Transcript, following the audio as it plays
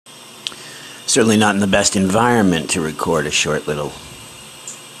Certainly not in the best environment to record a short little,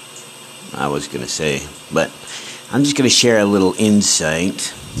 I was going to say, but I'm just going to share a little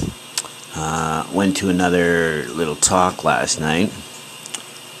insight. Went to another little talk last night,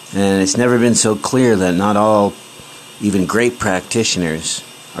 and it's never been so clear that not all, even great practitioners,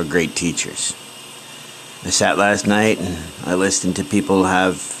 are great teachers. I sat last night and I listened to people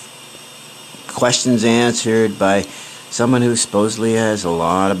have questions answered by someone who supposedly has a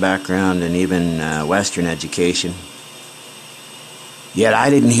lot of background and even Western education. Yet I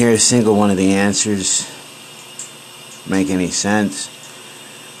didn't hear a single one of the answers make any sense.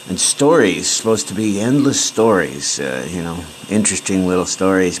 And stories, supposed to be endless stories, interesting little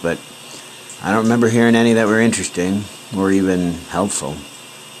stories, but I don't remember hearing any that were interesting or even helpful.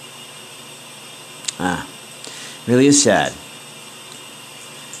 Really is sad.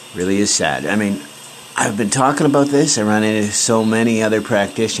 Really is sad. I mean, I've been talking about this. I run into so many other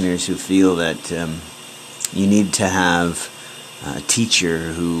practitioners who feel that you need to have a teacher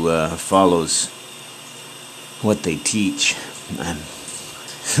who follows what they teach. I'm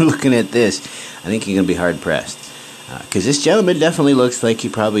looking at this, I think you're going to be hard-pressed. Because this gentleman definitely looks like he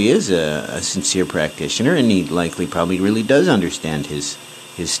probably is a sincere practitioner, and he likely probably really does understand his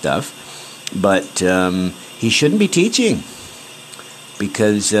stuff. But he shouldn't be teaching,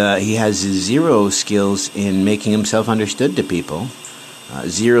 because he has zero skills in making himself understood to people,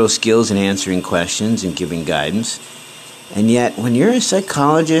 zero skills in answering questions and giving guidance. And yet, when you're a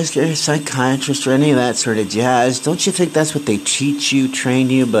psychologist or a psychiatrist or any of that sort of jazz, don't you think that's what they teach you, train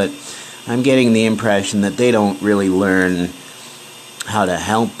you? But I'm getting the impression that they don't really learn how to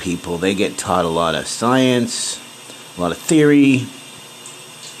help people. They get taught a lot of science, a lot of theory,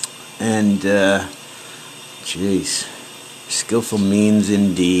 and, skillful means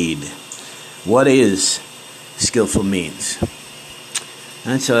indeed. What is skillful means?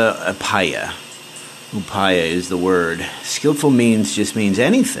 That's a upaya. Upaya is the word. Skillful means just means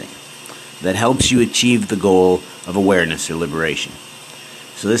anything that helps you achieve the goal of awareness or liberation.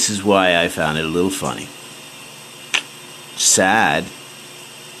 So this is why I found it a little funny. Sad,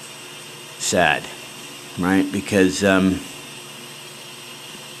 right? Because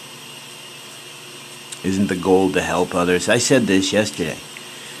isn't the goal to help others? I said this yesterday.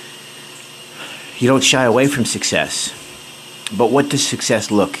 You don't shy away from success. But what does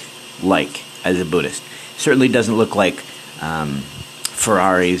success look like as a Buddhist? It certainly doesn't look like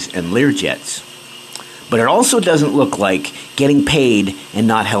Ferraris and Learjets. But it also doesn't look like getting paid and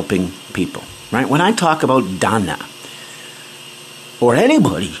not helping people, right? When I talk about dana, or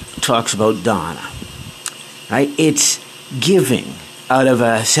anybody talks about dana, right? It's giving out of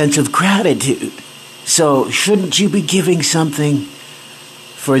a sense of gratitude. So shouldn't you be giving something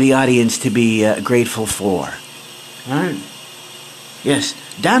for the audience to be grateful for? All right? Yes,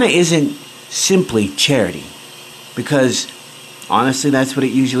 dana isn't simply charity, because honestly that's what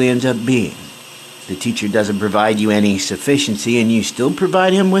it usually ends up being. The teacher doesn't provide you any sufficiency and you still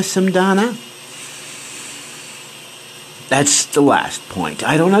provide him with some dana. That's the last point.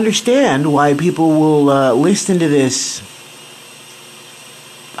 I don't understand why people will listen to this,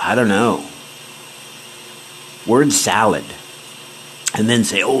 I don't know, word salad, and then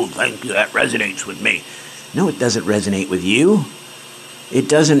say, oh, thank you, that resonates with me. No, it doesn't resonate with you. It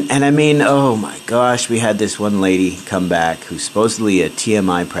doesn't, and I mean, oh my gosh, we had this one lady come back who's supposedly a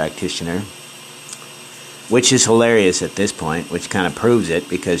TMI practitioner, which is hilarious at this point, which kind of proves it,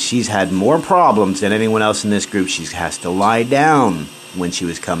 because she's had more problems than anyone else in this group. She has to lie down when she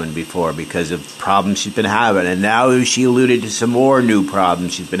was coming before because of problems she's been having, and now she alluded to some more new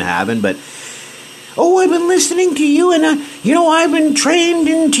problems she's been having, but oh, I've been listening to you, and I've been trained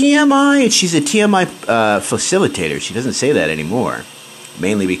in TMI. And she's a TMI facilitator. She doesn't say that anymore.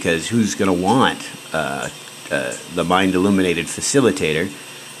 Mainly because who's going to want the Mind Illuminated facilitator?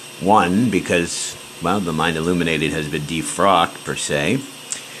 One, because, well, the Mind Illuminated has been defrocked, per se.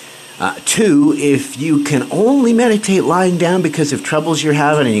 Two, if you can only meditate lying down because of troubles you're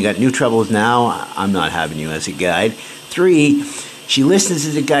having, and you got new troubles now, I'm not having you as a guide. Three, she listens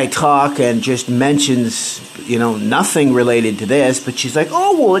to the guy talk and just mentions, nothing related to this, but she's like,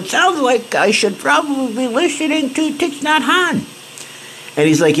 oh, well, it sounds like I should probably be listening to Thich Nhat Hanh. And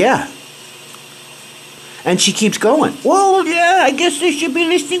he's like, yeah. And she keeps going. Well, yeah, I guess I should be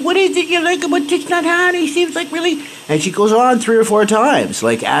listening. What is it you like about Thich Nhat Hanh? He seems like really... And she goes on 3 or 4 times,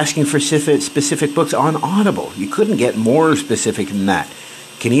 like asking for specific books on Audible. You couldn't get more specific than that.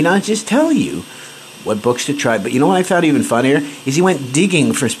 Can he not just tell you what books to try? But you know what I found even funnier? Is he went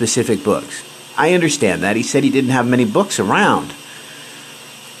digging for specific books. I understand that. He said he didn't have many books around.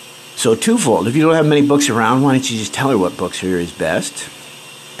 So twofold. If you don't have many books around, why don't you just tell her what books are his best?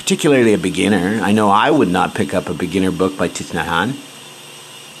 particularly a beginner. I know I would not pick up a beginner book by Thich Nhat Hanh.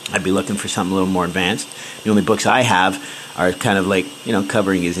 I'd be looking for something a little more advanced. The only books I have are kind of like,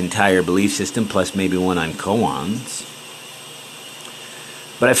 covering his entire belief system, plus maybe one on koans.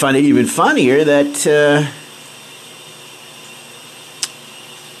 But I find it even funnier that,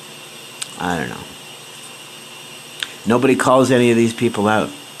 I don't know, nobody calls any of these people out,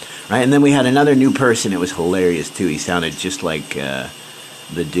 right? And then we had another new person. It was hilarious, too. He sounded just like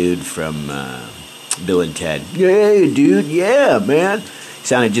the dude from Bill and Ted. Hey, dude, yeah, man.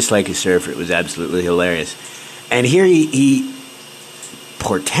 Sounded just like a surfer. It was absolutely hilarious. And here he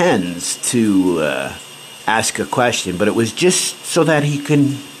portends to ask a question, but it was just so that he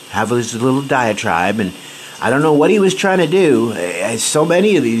can have his little diatribe. And I don't know what he was trying to do. As so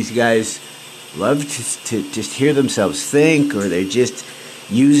many of these guys love to just hear themselves think, or they're just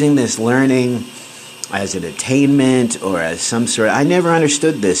using this learning as an attainment or as some sort of... I never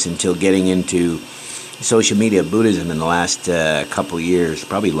understood this until getting into social media Buddhism in the last couple years,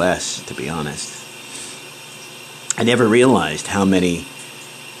 probably less, to be honest. I never realized how many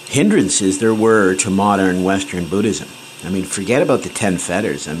hindrances there were to modern Western Buddhism. I mean, forget about the 10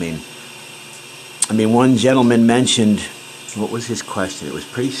 fetters. I mean, one gentleman mentioned, what was his question? It was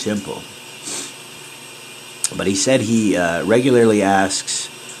pretty simple. But he said he regularly asks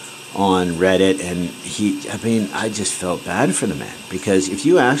on Reddit, and I just felt bad for the man, because if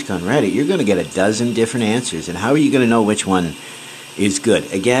you ask on Reddit, you're going to get a dozen different answers, and how are you going to know which one is good?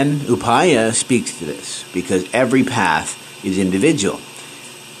 Again, Upaya speaks to this, because every path is individual,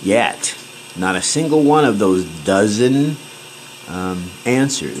 yet not a single one of those dozen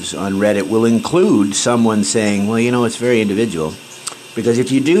answers on Reddit will include someone saying, well, it's very individual, because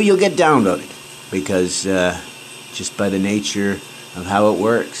if you do, you'll get downvoted, because just by the nature of how it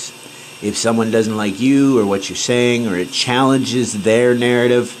works. If someone doesn't like you or what you're saying, or it challenges their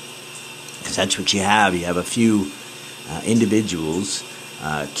narrative, because that's what you have a few individuals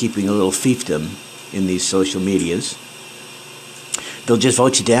keeping a little fiefdom in these social medias, they'll just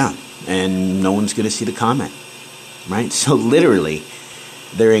vote you down, and no one's going to see the comment, right? So literally,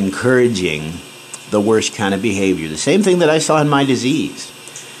 they're encouraging the worst kind of behavior. The same thing that I saw in my disease.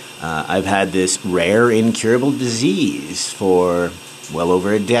 I've had this rare, incurable disease for well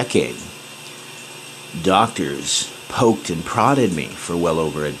over a decade. Doctors poked and prodded me for well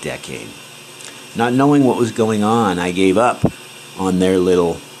over a decade. Not knowing what was going on, I gave up on their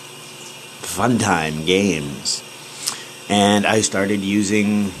little fun time games. And I started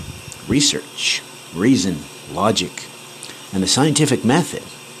using research, reason, logic, and the scientific method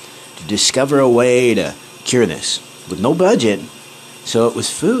to discover a way to cure this with no budget. So it was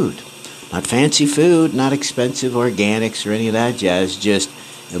food. Not fancy food, not expensive organics or any of that jazz, just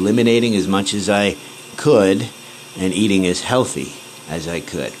eliminating as much as I could and eating as healthy as I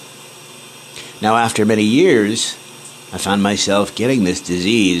could. Now, after many years, I found myself getting this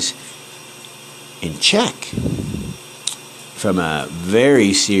disease in check from a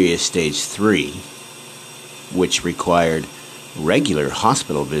very serious stage 3, which required regular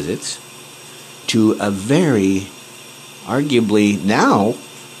hospital visits, to a very, arguably now,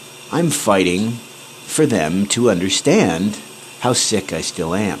 I'm fighting for them to understand how sick I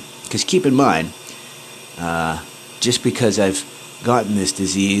still am. Because keep in mind, just because I've gotten this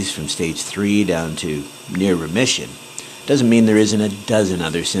disease from stage 3 down to near remission, doesn't mean there isn't a dozen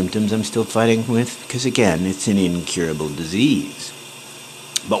other symptoms I'm still fighting with, because again, it's an incurable disease.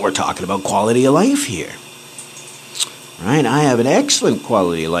 But we're talking about quality of life here, right? I have an excellent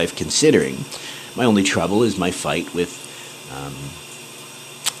quality of life, considering my only trouble is my fight with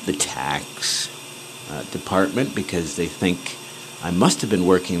the tax department, because they think I must have been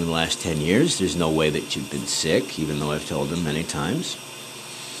working the last 10 years. There's no way that you've been sick, even though I've told them many times.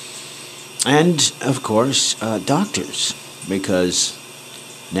 And, of course, doctors, because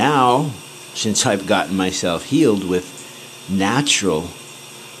now, since I've gotten myself healed with natural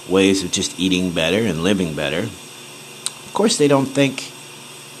ways of just eating better and living better, of course they don't think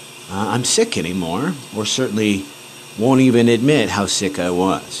I'm sick anymore, or certainly won't even admit how sick I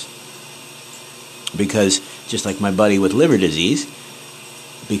was. Because, just like my buddy with liver disease,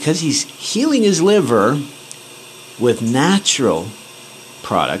 because he's healing his liver with natural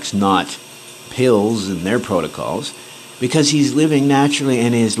products, not pills and their protocols, because he's living naturally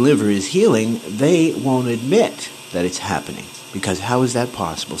and his liver is healing, they won't admit that it's happening. Because how is that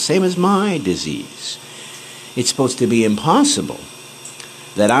possible? Same as my disease. It's supposed to be impossible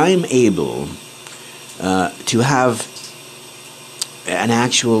that I'm able to have an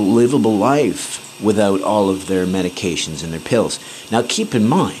actual livable life without all of their medications and their pills. Now keep in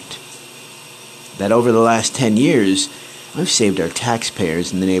mind that over the last 10 years, I've saved our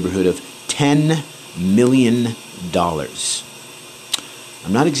taxpayers in the neighborhood of $10 million.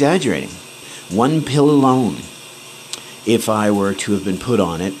 I'm not exaggerating. One pill alone, if I were to have been put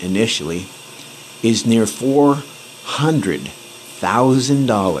on it initially, is near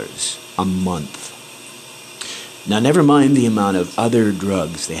 $400,000 a month. Now, never mind the amount of other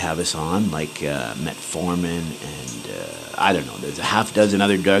drugs they have us on, like metformin and, I don't know, there's a half dozen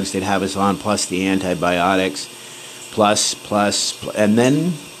other drugs they'd have us on, plus the antibiotics, plus, and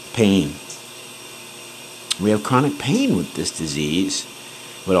then pain. We have chronic pain with this disease,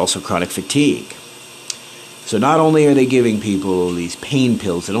 but also chronic fatigue. So not only are they giving people these pain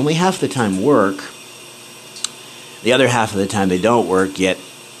pills that only half the time work, the other half of the time they don't work, yet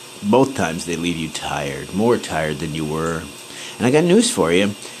both times they leave you tired, more tired than you were. And I got news for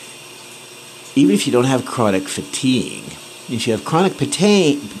you. Even if you don't have chronic fatigue, if you have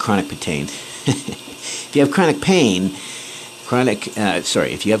if you have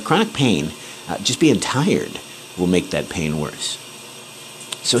chronic pain, just being tired will make that pain worse.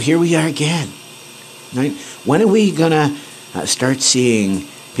 So here we are again, right? When are we going to start seeing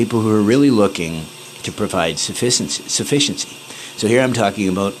people who are really looking to provide sufficiency? So here I'm talking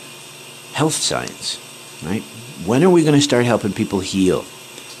about health science, right? When are we going to start helping people heal,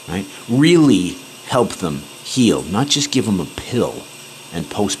 right? Really help them heal, not just give them a pill and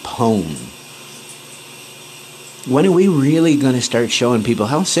postpone. When are we really going to start showing people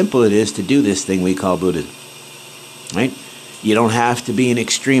how simple it is to do this thing we call Buddhism, right? You don't have to be an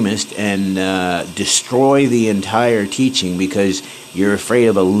extremist and destroy the entire teaching because you're afraid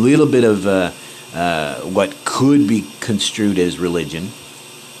of a little bit of what could be construed as religion.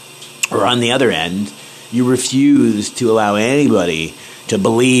 Or on the other end, you refuse to allow anybody to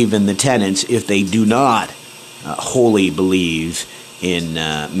believe in the tenets if they do not wholly believe in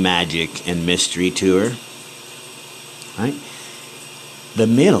magic and mystery tour. Right? The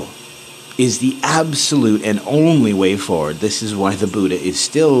middle is the absolute and only way forward. This is why the Buddha is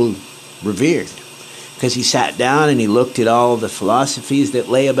still revered. Because he sat down and he looked at all the philosophies that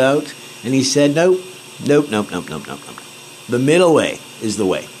lay about, and he said, nope. The middle way is the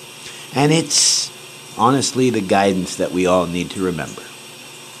way. And it's honestly the guidance that we all need to remember.